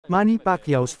Manny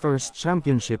Pacquiao's first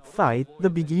championship fight, the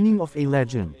beginning of a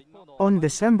legend. On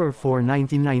December 4,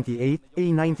 1998,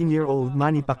 a 19-year-old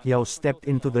Manny Pacquiao stepped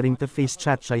into the ring to face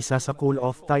Chatchai Sasakul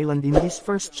of Thailand in his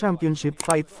first championship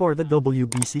fight for the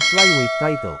WBC flyweight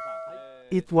title.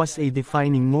 It was a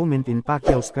defining moment in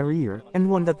Pacquiao's career, and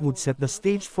one that would set the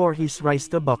stage for his rise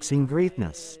to boxing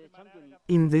greatness.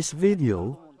 In this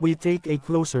video, we take a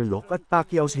closer look at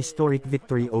Pacquiao's historic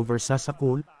victory over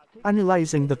Sasakul,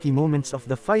 analyzing the key moments of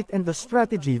the fight and the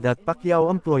strategy that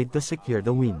Pacquiao employed to secure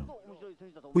the win.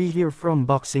 We hear from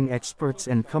boxing experts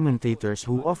and commentators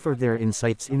who offer their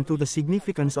insights into the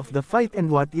significance of the fight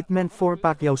and what it meant for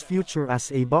Pacquiao's future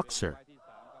as a boxer.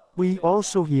 We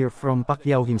also hear from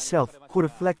Pacquiao himself, who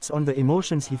reflects on the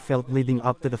emotions he felt leading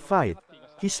up to the fight,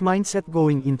 his mindset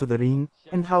going into the ring,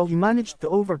 and how he managed to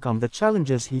overcome the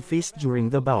challenges he faced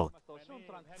during the bout.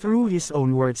 Through his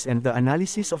own words and the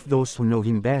analysis of those who know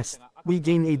him best, we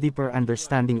gain a deeper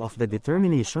understanding of the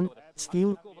determination,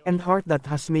 skill, and heart that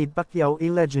has made Pacquiao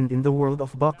a legend in the world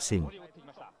of boxing.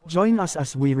 Join us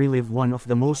as we relive one of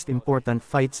the most important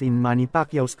fights in Manny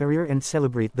Pacquiao's career and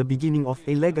celebrate the beginning of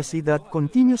a legacy that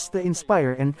continues to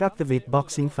inspire and captivate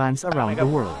boxing fans around the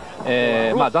world.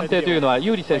 暫定というのは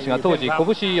有利選手が当時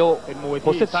拳を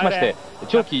骨折しまして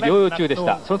長期療養中でし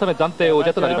た。そのため暫定王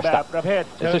者となりました。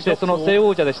そしてその正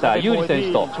王者でした有利選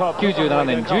手と97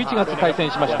年11月対戦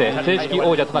しまして正式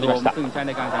王者となりました。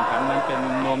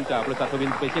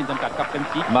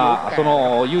そ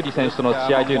の有利選手との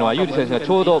試合というのは有利選手がち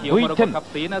ょうどV10、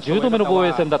10度目の防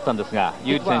衛戦だったんですが、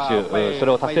有利選手、そ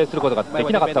れを達成することがで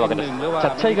きなかったわけです。チャ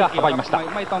ッチャイが阻みました。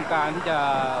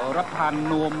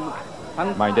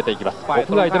前に出ていきます。屋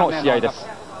外での試合です。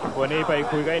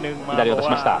左を出し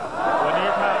ました。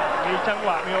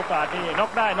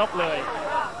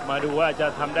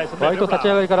割と立ち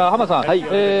上がりから浜さん、今日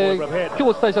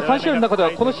お伝えした3試合の中で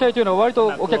はこの試合というのは割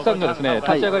とお客さんがですね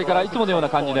立ち上がりからいつものような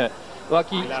感じで湧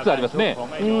きつつありますね。そう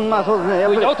ですね。や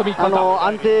っぱり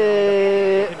安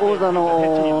定王座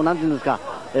のなんていうんですか、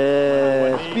スピ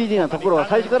ーディーなところは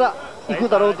最初から行く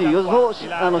だろうという予想をして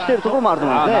いるところもあると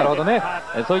思いますね。なるほどね。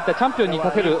そういったチャンピオンに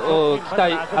かける期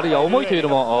待あるいは思いというの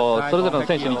もそれぞれの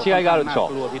選手に違いがあるでしょ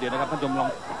う。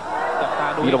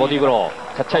右のボディーブロ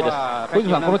ー、チャッチャイです。小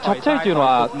泉さん、このチャッチャイというの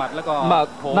は、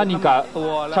何人かチ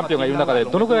ャンピオンがいる中で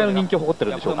どのくらいの人気を誇ってい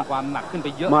るんでしょうか。チ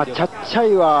ャッチャ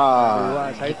イ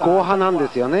は技巧派なんで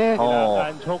すよね。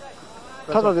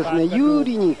ただですね、有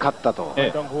利に勝ったと、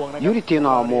有利っていう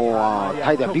のはもう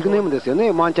タイではビッグネームですよ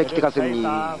ね、マンチャキティカセルにそ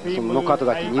のノックアウト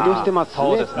勝ち2度してますし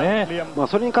ね、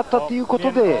それに勝ったというこ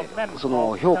とで、そ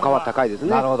の評価は高いですね。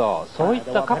なるほど、そういっ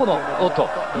た過去の、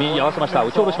右に合わせました、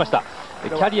打ち下ろしました、キ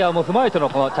ャリアも踏まえての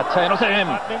このチャッチャイの声援、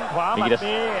右です。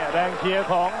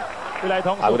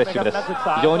アグレッシブです。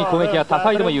非常に攻撃が多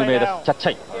彩でも有名です、チャッチ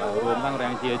ャイ。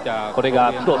これ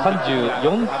がプロ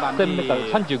34戦目から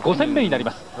35戦目になり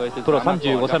ます。プロ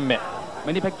35戦目。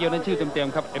1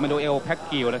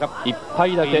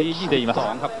敗だけしています。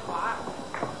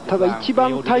ただ一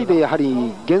番タイでやは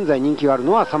り現在人気がある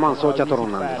のはサマン・ソーチャトロ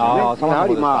ンなんですよね。やは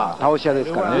り倒し屋で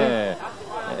すからね。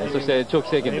そして長期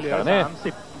政権ですからね。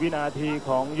一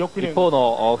方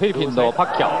のフィリピンのパ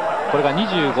ッキャオ、これが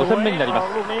25戦目になります。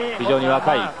非常に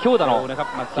若い強打の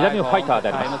左のファイターで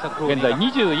あります。現在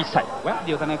21歳。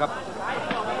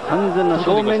完全な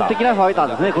正面的なファイター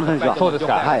ですね、この選手は。そうです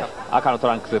か、はい、赤のト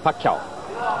ランクスパッキャオ。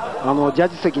ジャッ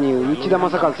ジ席に内田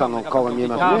正和さんの顔が見え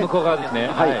ますね。向こう側ですね。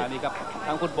はい。ジ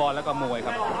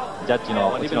ャッジ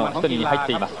のうちの一人に入っ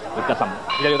ています。内田さん、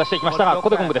左を出していきましたが、こ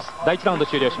こでゴングです。第1ラウンド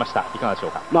終了しました。いかがでしょ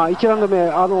うか。1ラウンド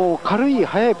目、軽い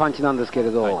速いパンチなんですけれ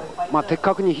ど、的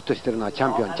確にヒットしているのはチ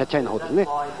ャンピオンチャッチャイの方ですね。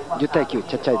10対9、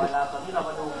チャッチャイです。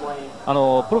プ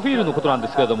ロフィールのことなんで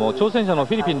すけれども、挑戦者の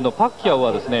フィリピンのパッキャオ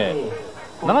はですね、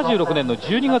76年の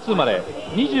12月生まれ、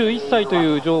21歳と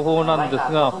いう情報なんです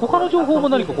が、他の情報も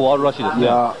何かこうあるらしいですね。い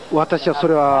や、私はそ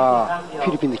れはフ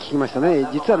ィリピンで聞きましたね。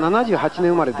実は78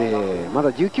年生まれでまだ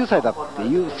19歳だって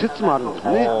いう説もあるんです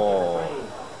ね。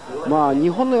日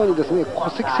本のようにですね、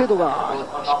戸籍制度が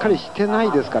しっかりしてな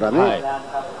いですからね、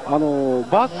バ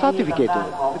ースサーティフィケート、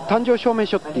誕生証明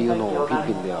書っていうのをフィ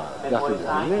リピンでは出すんです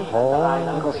よね。だ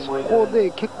からそこ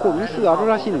で結構ミスがある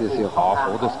らしいんですよ。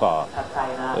そうですか。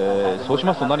そうし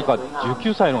ますと何か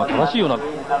19歳のが正しいような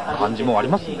感じもあり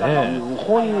ますね。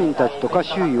本人たちとか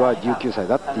周囲は19歳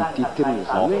だって言ってるんで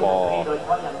すよね。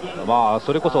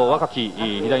それこそ若き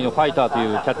左のファイターとい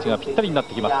うキャッチがぴったりになっ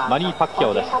てきます。マニー・パッキャ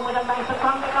オです。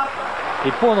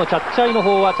一方のチャッチャイの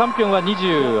方はチャンピオンは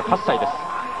28歳です。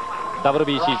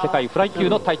WBC 世界フライ級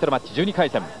のタイトルマッチ12回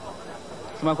戦。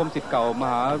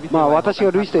私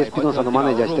がルイスとエスピノサのマ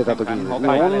ネージャーしてた時にですね、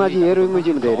同じ LM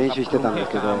ジムで練習してたんで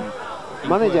すけど、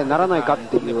マネージャーにならないかっ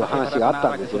ていう話があっ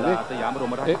たんですよね。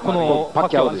このパッ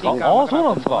キャオですね。ああ、そう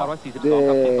なんですか。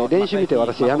で、練習見て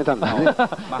私辞めたんですね。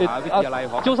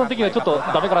張さん的にはちょっと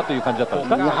ダメかなという感じだったんです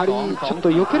か。やはりちょっと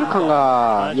避ける感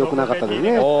が良くなかったです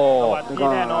ね。だから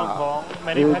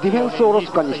ディフェンスをおろ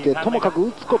そかにして、ともかく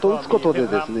打つことで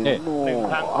ですね、もう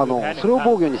それを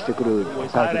防御にしてくる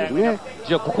タイプですね。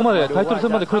じゃあここまでタイトル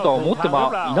戦まで来るとは思っていな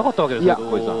かったわけですね。いや、こ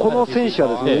の選手は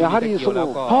ですね、やはりその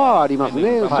パワーあります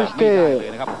ね。そし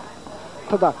て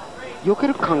ただ避け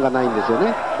る感がないんですよね。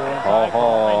だ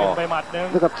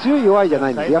から強い弱いじゃ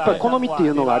ないんです。やっぱり好みってい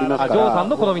うのがありますから。ジョーさん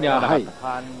の好みにはなかった。ジ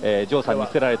ョーさんに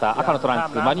捨てられた赤のトラン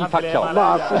クス、マニー・パッキャオ。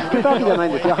まあ捨てたわけじゃない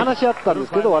んですよ。話し合ったんで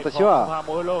すけど、私は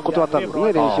断ったんです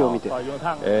ね、練習を見て。と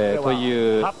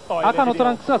いう赤のト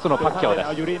ランクスがそのパッキャオで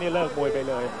す。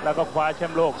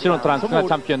白のトランクスがチ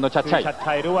ャンピオンのチャッチャイ。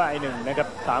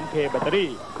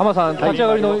浜田さん、立ち上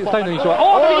がりの2人の印象は、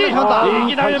右、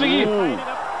いきなり右。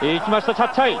行きました、チャ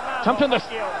ッチャイ、チャンピオンです。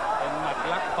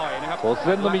突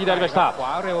然の右でありました。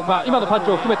今のパン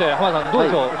チを含めて浜田さんどうで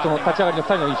しょう、その立ち上がりの2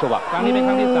人の印象は。チャン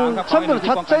ピオンのチ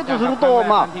ャッチャイとすると、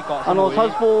サ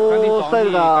ウスポースタイ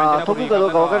ルが得意かど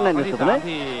うか分からないんですけどね、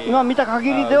今見た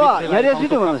限りではやりやすい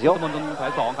と思いますよ。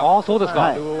ああ、そうです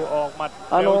か。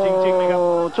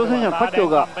挑戦者のパッキャオ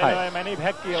が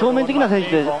正面的な選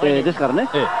手ですからね、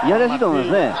やりやすいと思いま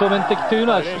すね。正面的という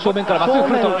のは正面からまっすぐ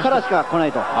来ると。正面からしか来な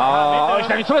いと。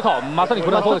左ストレート、まさにこ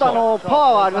れはそうですよ。パワ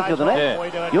ーはありますけどね、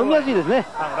読みやすいですね。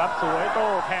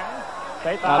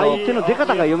相手の出方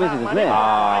が読みやすいですね。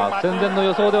戦前の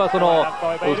予想ではその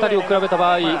2人を比べた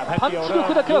場合、パンチ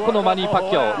力だけはこのマニー・パッ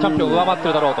キャオチャンピオンを上回って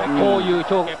いるだろうと、こういう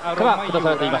評価が下さ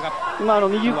れています。今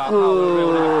右フ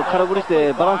ック空振りし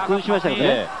てバランス崩しましたけど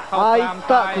ね、ああいっ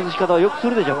た崩し方をよくす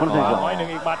るでしょう、この選手は。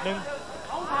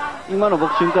今のボ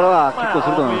クシングからは結構す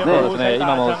ると思いますね。そうですね、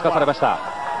今もすかされました。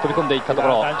飛び込んでいったとこ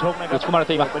ろ打ち込まれ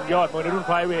ています。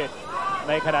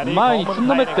前につん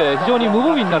のめって非常に無防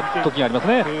備になる時があります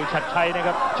ね、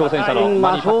挑戦者の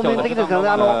マニー・パッキャオです。正面的ですからね、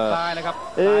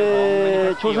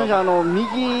挑戦者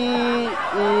右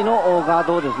のガー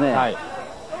ドをですね、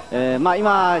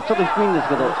今ちょっと低いんです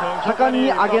けど盛ん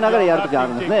に上げながらやるときがあ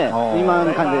るんですね。今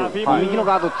の感じで右の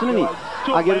ガードを常に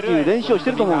上げるという練習をして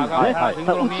いると思うんですね。打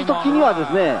つときにはで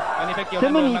すね、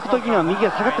攻めに行くときには右が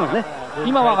下がってますね。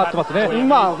今は上がってますね。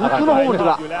今普通のフォーム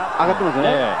が上がってますよ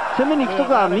ね。攻めに行くと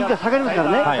きは右が下がりますか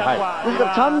らね。ですか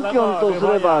らチャンピオンとす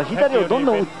れば左をどん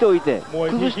どん打っておいて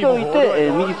崩しておいて、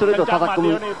右ストレートを叩き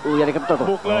込むやり方だと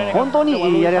本当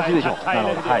にやりやすいでしょう。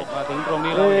挑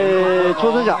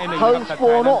戦者サウスポ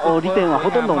ーの利点はほ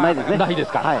とんどないですね。ないで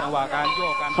すか。サ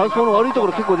ウスポーの悪いとこ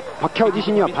ろ結構パッキャオ自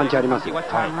身にはパンチありますよ。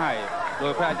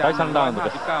第3ラウンド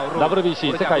です。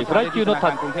 WBC 世界フライ級のタ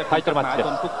イトルマッチです。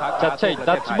チャッチャイ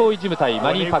ダッチボーイジム対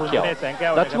マニー・パッキャオ。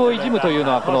ダッチボーイジムという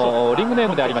のはこのリングネー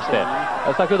ムでありまして、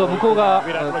先ほど向こうが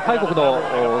泰国の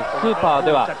スーパー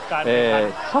では、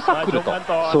ササクルと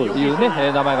いう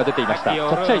ね名前が出ていました。チャ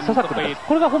ッチャイササクルです。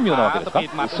これが本名なわけですか。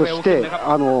そして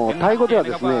タイ語では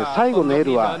ですね、最後の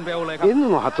L は N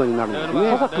の発音になるんです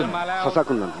ね。ササ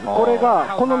クルなんです。これ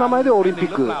がこの名前でオリンピ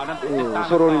ック、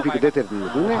ソロオリンピック出てるん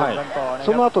ですね。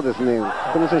その後ですね、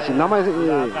この選手名前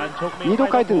2度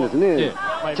変えてるんですね。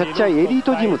チャッチャイエリー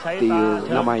トジムってい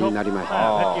う名前になりました。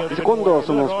今度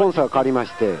そのスポンサーが変わりま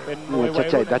して、もうチャッ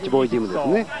チャイダッチボーイジムです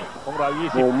ね。も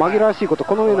う紛らわしいこと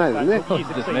この上ないですね。そうで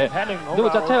すね。でも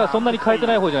チャッチャイはそんなに変えて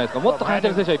ない方じゃないですか。もっと変えて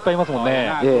る選手はいっぱいいますもん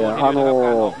ね。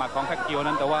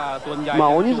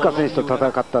鬼塚選手と戦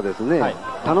ったですね、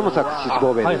頼む作シス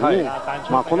ボーベンですね。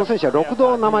この選手は6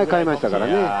度名前変えましたから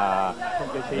ね。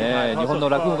日本の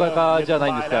落語家じゃな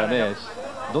いんですからね、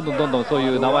どんどんそう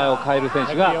いう名前を変える選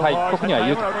手がタイ国には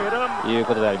いるという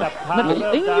ことであります。なんか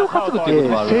演技を担ぐというこ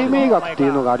ともあるんですよ。生命学ってい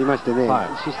うのがありましてね、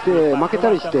そして負け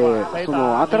たりしてそ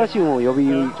の新しいものを呼び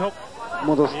起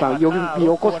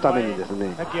こすためにです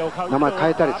ね、名前変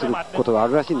えたりすることがあ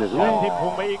るらしいんですね。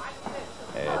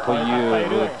という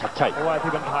チャッチャイ、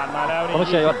この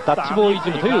試合はダッチボーイ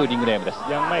ジムというリングネームです。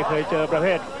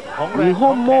日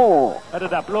本も、欧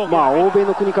米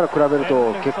の国から比べる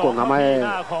と結構名前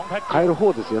変える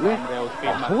方ですよね。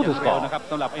そうですか。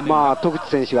戸口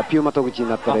選手がピューマ戸口に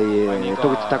なったり、戸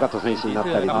口貴人選手になっ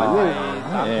たりとかね。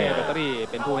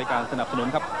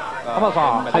浜田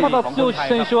さん、浜田剛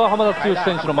選手は浜田剛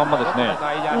選手のまんまですね。や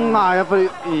っぱり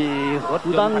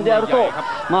普段であると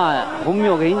本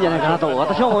名がいいんじゃないかなと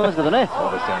私は思いますけどね。そ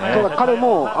うですよね。ただ彼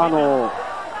も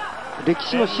歴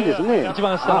史の詩ですね。一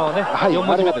番下のね、4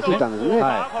文字目ですね。そ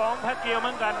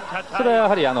れはや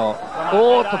はりおー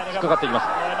っと突っかかっていきます。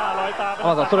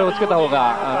浜田さん、それをつけた方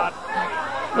が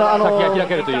先が開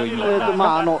けるという意味。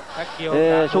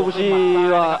勝負師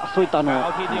はそういった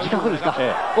自覚ですか、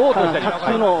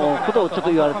卓球のことをちょっと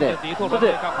言われて、そし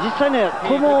て実際ね、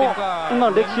これも今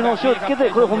歴史の章をつけて、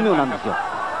これ本名なんですよ。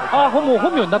本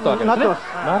名になったわけですね。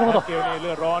なるほど。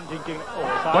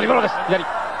ドリブルです。左。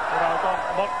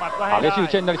激しい打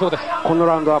ち合いになりそうです。この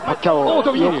ラウンドはパッキャオ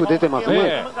よく出てます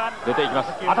ね。出ていきま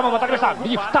す。頭をまたぎました。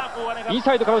右振った。イン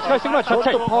サイドから打ち返してくる。ちょっ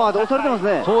とパワーで押されてます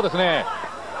ね。そうですね。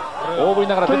大振り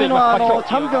ながら出ていきます。というのは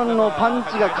チャンピオンのパン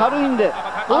チが軽いんで、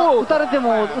打たれて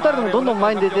もどんどん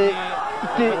前に出ていっ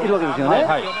ているわけですよね。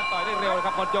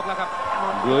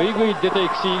ぐいぐい出てい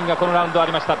くシーンがこのラウンドあ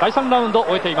りました。第3ラウンドを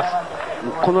終えています。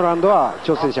このラウンドは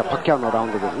挑戦者パッキャオのラウ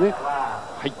ンドですね。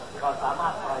はい。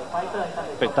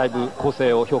だいぶ構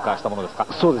成を評価したものですか。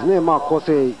そうですね。構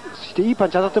成していいパン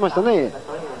チ当たってましたね。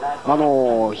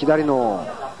左の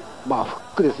フッ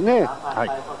クですね。はい。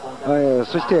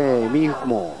そして右フック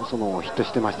もヒット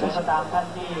してましたし、パ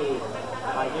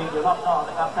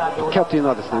ッキャオというの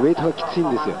はですね、ウェイトがきついん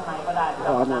ですよ。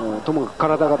ともかく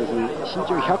体がですね、身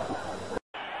長100。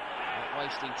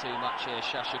Wasting too much here,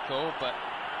 Sasakul, but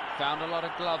found a lot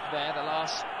of glove there. The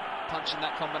last punch in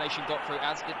that combination got through,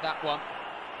 as did that one.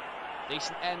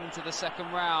 Decent end to the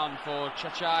second round for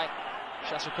Chatchai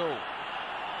Sasakul.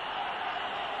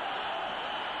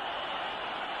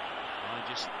 I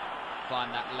just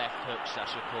find that left hook,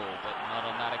 Sasakul, but not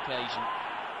on that occasion.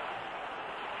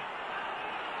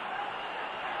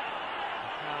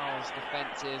 Pacquiao's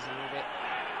defence is a little bit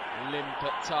limp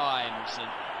at times, and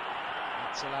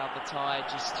it's allowed the tide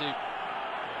just to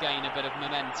gain a bit of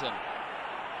momentum.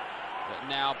 But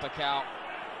now Pacquiao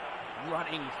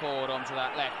running forward onto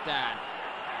that left hand,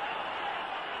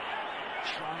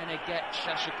 trying to get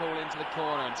Sasakul into the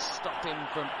corner and stop him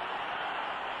from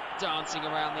dancing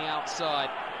around the outside.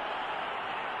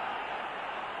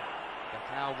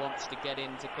 Pacquiao wants to get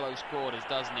into close quarters,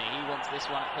 doesn't he? He wants this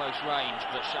one at close range,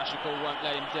 but Sasakul won't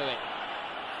let him do it,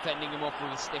 fending him off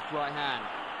with a stiff right hand.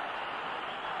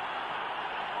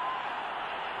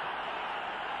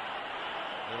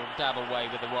 Little dab away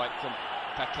with the right from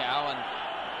Pacquiao, and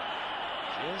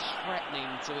just threatening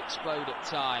to explode at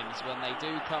times when they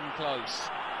do come close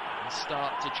and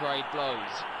start to trade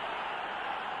blows.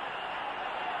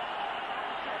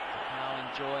 Pacquiao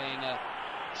enjoying a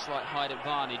slight height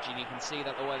advantage, and you can see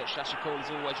that the way that Sasakul is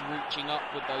always reaching up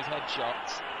with those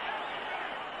headshots.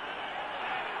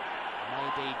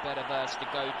 Maybe better versed to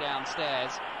go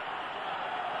downstairs.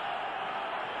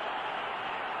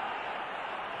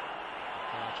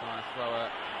 Trying to throw a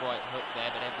right hook there,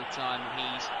 but every time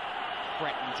he's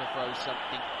threatened to throw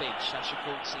something big,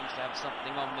 Sasakul seems to have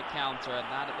something on the counter, and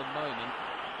that at the moment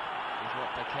is what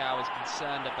Pacquiao is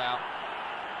concerned about.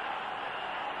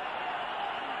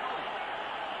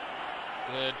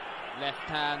 Good left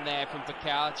hand there from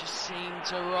Pacquiao, just seemed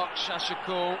to rock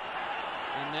Sasakul,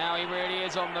 and now he really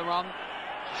is on the run,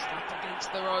 just up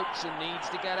against the ropes and needs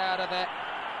to get out of there.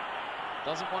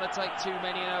 Doesn't want to take too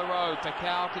many in a row.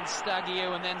 Pacquiao can stagger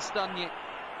you and then stun you.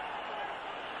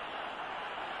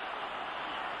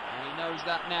 And he knows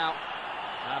that now.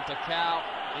 And Pacquiao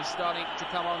is starting to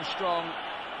come on strong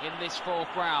in this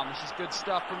fourth round. This is good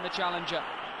stuff from the challenger.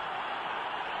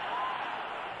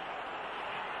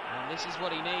 And this is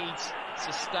what he needs.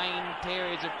 Sustained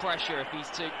periods of pressure if he's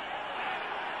to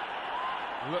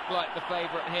look like the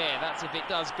favourite here. That's if it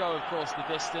does go, of course, the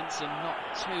distance, and not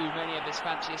too many of his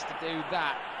fancies to do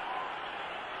that.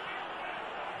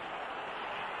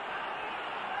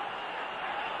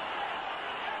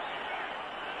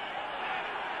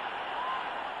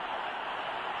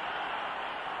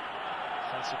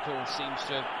 Sasakul seems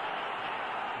to have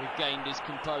regained his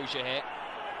composure here.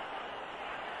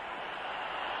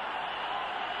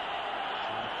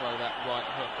 Trying to throw that right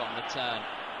hook on the turn.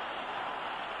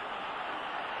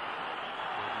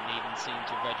 Didn't even seem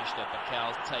to register.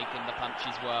 Pacquiao's taken the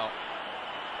punches well.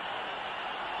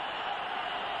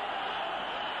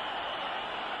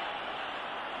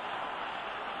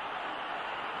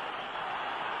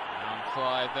 Round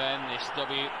 5 then, this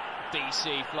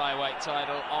WBC flyweight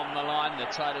title on the line, the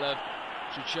title of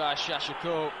Chatchai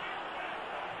Sasakul.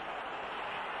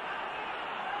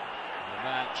 The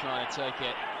man trying to take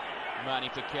it, Manny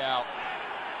Pacquiao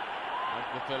of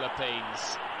the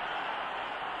Philippines.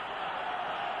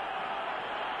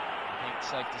 I think it's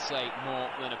safe to say more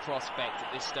than a prospect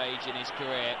at this stage in his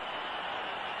career.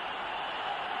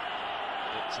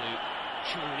 But to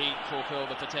truly fulfill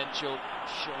the potential,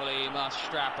 surely he must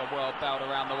strap a world belt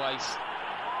around the waist.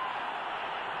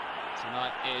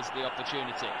 Tonight is the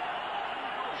opportunity.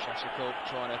 Sasakul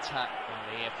trying to attack,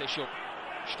 and the official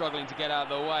struggling to get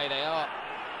out of the way. They are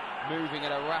moving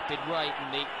at a rapid rate,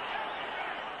 and the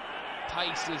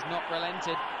pace has not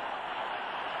relented.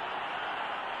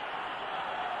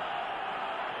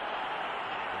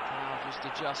 Now just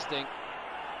adjusting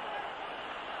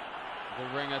the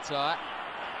ring attire.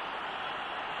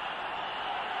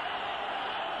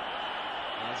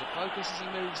 There's a focus as he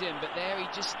moves in, but there he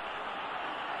just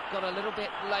got a little bit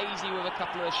lazy with a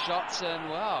couple of shots, and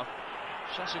well,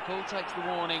 Sasakul takes the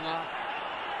warning.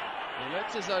 It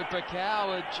looked as though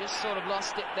Pacquiao had just sort of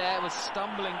lost it there, was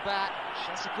stumbling back.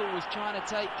 Sasakul was trying to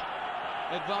take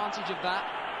advantage of that.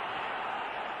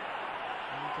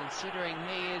 And considering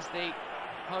he is the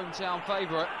hometown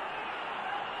favourite,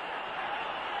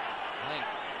 I think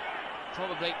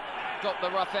probably got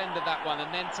the rough end of that one,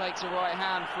 and then takes a right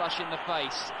hand flush in the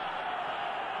face.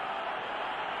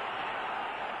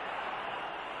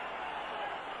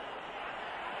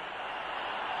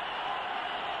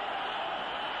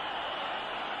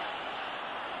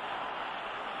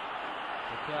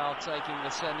 Pacquiao taking the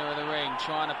centre of the ring,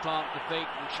 trying to plant the feet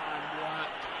and try and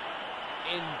work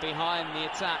in behind the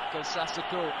attack of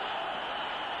Sasakul.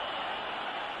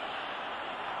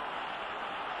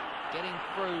 Getting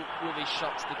through with his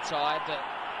shots to tie, but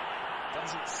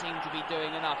doesn't seem to be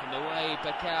doing enough. And the way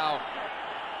Pacquiao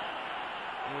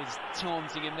is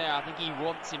taunting him there, I think he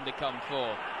wants him to come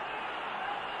forward.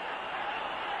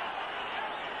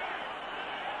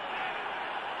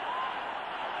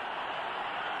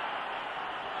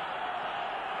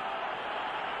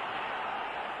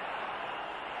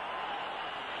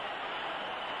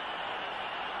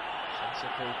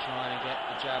 Sasakul trying to get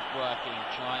the jab working,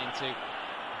 trying to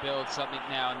build something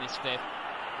now in this fifth.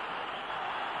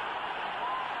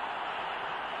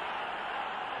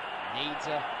 Needs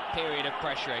a period of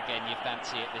pressure again, you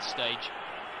fancy, at this stage.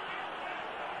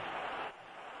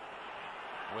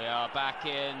 We are back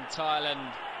in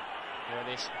Thailand for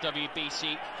this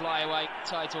WBC flyweight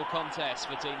title contest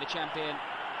between the champion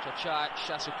Chatchai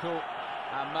Sasakul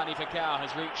and Manny Pacquiao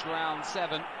has reached round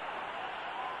 7.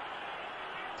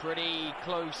 Pretty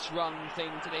close run thing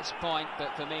to this point,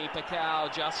 but for me,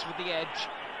 Pacquiao just with the edge,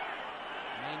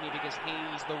 mainly because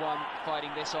he's the one fighting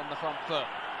this on the front foot.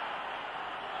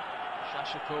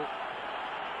 Sasakul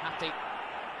happy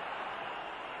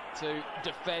to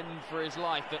defend for his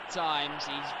life at times.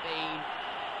 He's been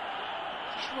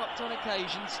dropped on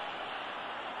occasions.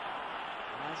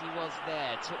 As he was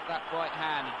there, took that right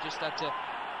hand, he just had to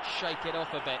shake it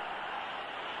off a bit.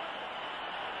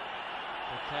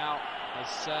 Pacquiao has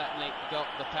certainly got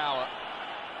the power,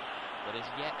 but as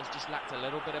yet has just lacked a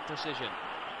little bit of precision.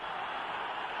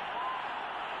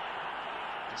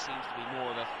 There seems to be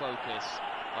more of a focus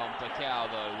on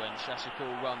Pacquiao though when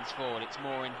Sasakul runs forward. It's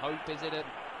more in hope, is it,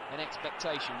 an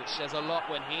expectation, which says a lot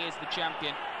when he is the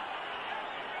champion.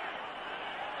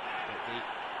 But the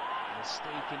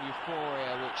mystique and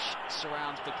euphoria which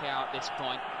surrounds Pacquiao at this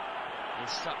point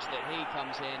is such that he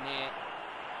comes in here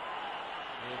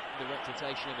with the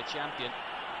reputation of a champion.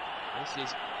 This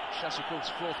is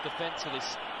Sasakul's 4th defence of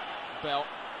this belt,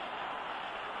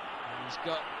 and he's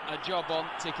got a job on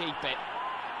to keep it.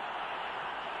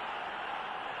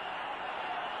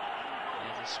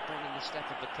 There's a spring in the step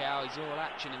of Pacquiao. He's all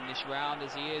action in this round,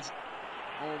 as he is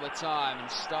all the time, and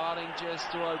starting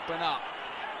just to open up.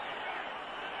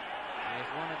 And if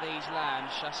one of these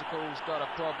lands, Sasakul's got a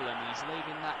problem. He's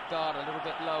leaving that guard a little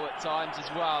bit low at times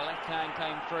as well. Left hand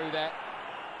came through there.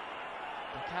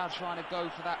 Pacquiao trying to go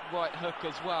for that right hook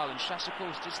as well, and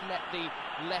Sasakul's just let the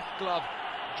left glove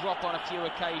drop on a few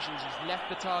occasions. He's left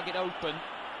the target open,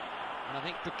 and I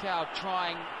think Pacquiao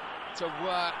trying to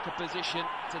work a position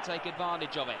to take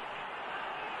advantage of it.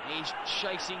 He's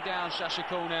chasing down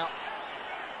Sasakul now,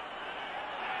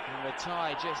 and the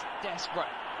Thai just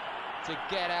desperate to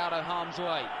get out of harm's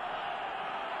way.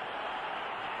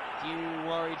 Few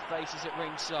worried faces at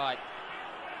ringside.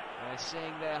 They're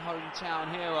seeing their hometown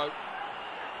hero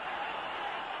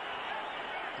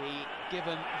be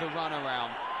given the runaround.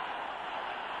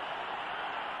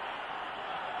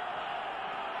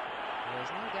 There's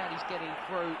no doubt he's getting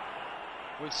through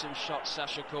with some shots,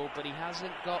 Sasakul, but he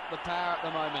hasn't got the power at the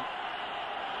moment.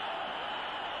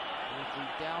 And if we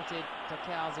doubted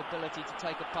Pacquiao's ability to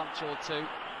take a punch or two,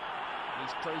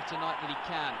 he's proved tonight that he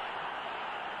can.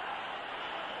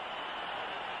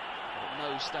 But at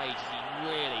no stage has he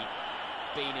really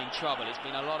been in trouble. It's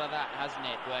been a lot of that, hasn't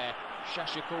it, where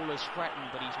Sasakul has threatened,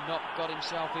 but he's not got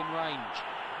himself in range.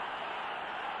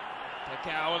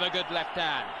 Pacquiao with a good left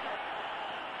hand.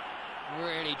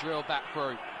 Really drilled that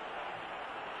through.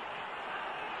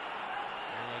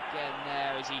 And again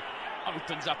there as he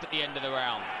opens up at the end of the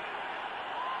round.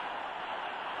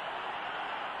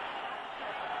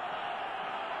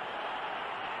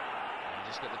 And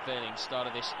just get the feeling, start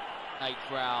of this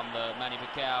 8th round that Manny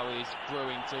Pacquiao is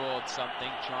brewing towards something,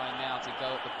 trying now to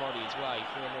go at the body as well. He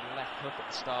threw a little left hook at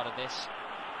the start of this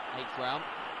 8th round.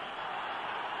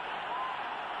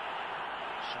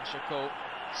 Sasakul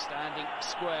standing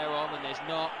square on, and there's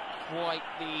not quite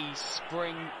the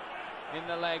spring in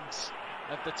the legs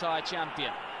of the Thai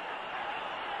champion.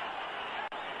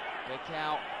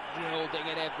 Pacquiao wielding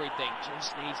at everything,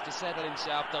 just needs to settle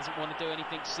himself, doesn't want to do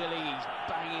anything silly. He's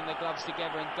banging the gloves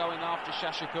together and going after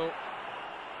Sasakul.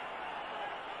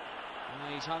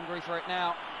 And he's hungry for it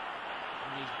now,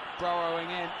 and he's burrowing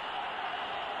in.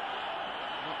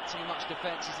 Not too much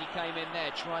defence as he came in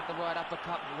there, tried the right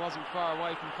uppercut, but wasn't far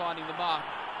away from finding the mark.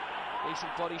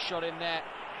 Decent body shot in there.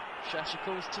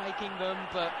 Sasakul's taking them,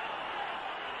 but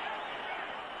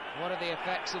what are the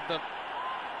effects of them?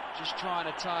 Just trying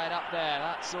to tie it up there,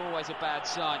 that's always a bad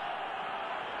sign.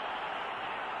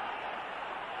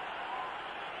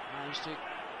 Managed to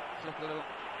flick a little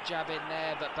jab in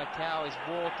there, but Pacquiao is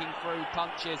walking through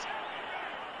punches.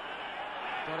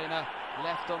 Got in a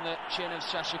left on the chin of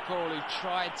Sasakul, who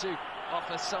tried to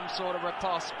offer some sort of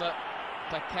riposte, but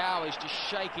Pacquiao is just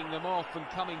shaking them off and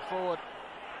coming forward.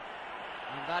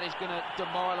 And that is going to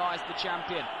demoralise the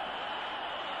champion.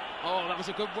 Oh, that was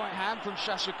a good right hand from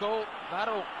Sasakul.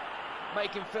 That'll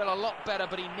make him feel a lot better,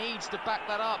 but he needs to back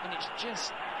that up, and it's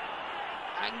just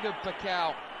angered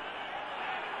Pacquiao.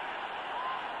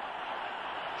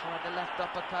 Tried the left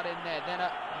uppercut in there, then a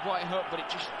right hook, but it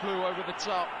just flew over the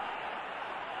top.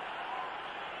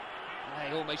 Yeah,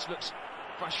 he almost looks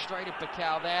frustrated,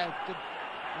 Pacquiao there. Good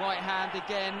right hand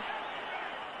again.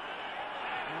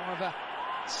 More of a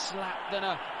slap than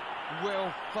a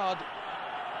real thud.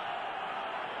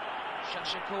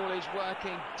 Sasakul is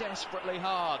working desperately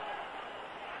hard,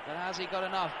 but has he got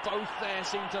enough? Both there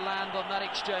seem to land on that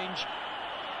exchange.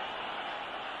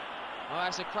 Oh,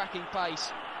 that's a cracking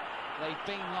pace. They've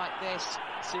been like this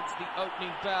since the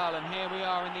opening bell, and here we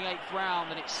are in the 8th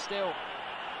round, and it's still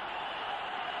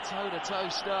toe-to-toe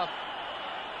stuff.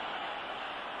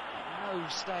 At no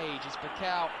stage has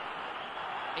Pacquiao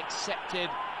accepted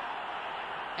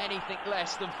anything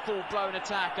less than full-blown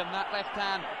attack, and that left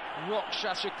hand rocked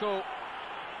Sasakul.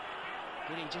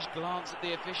 Did he just glance at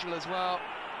the official as well?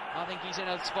 I think he's in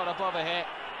a spot above a hit.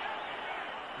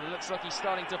 It looks like he's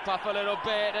starting to puff a little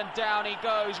bit, and down he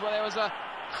goes. Well, there was a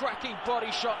cracking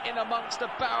body shot in amongst a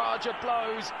barrage of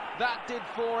blows. That did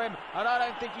for him, and I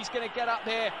don't think he's going to get up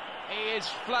here. He is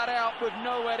flat out with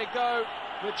nowhere to go.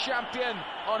 The champion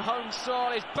on home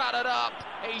soil is battered up.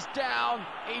 He's down,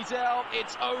 he's out,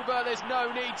 it's over. There's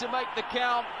no need to make the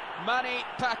count. Manny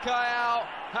Pacquiao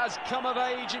has come of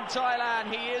age in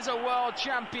Thailand. He is a world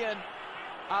champion,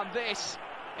 and this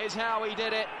is how he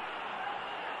did it.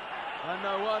 And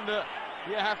no wonder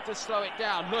you have to slow it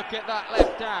down. Look at that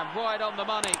left hand, right on the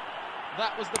money.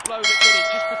 That was the blow that did it.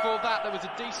 Just before that, there was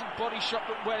a decent body shot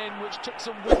that went in, which took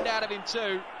some wind out of him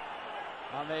too.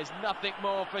 And there's nothing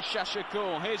more for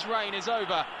Sasakul. His reign is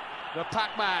over. The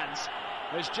Pac-Man's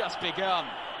has just begun.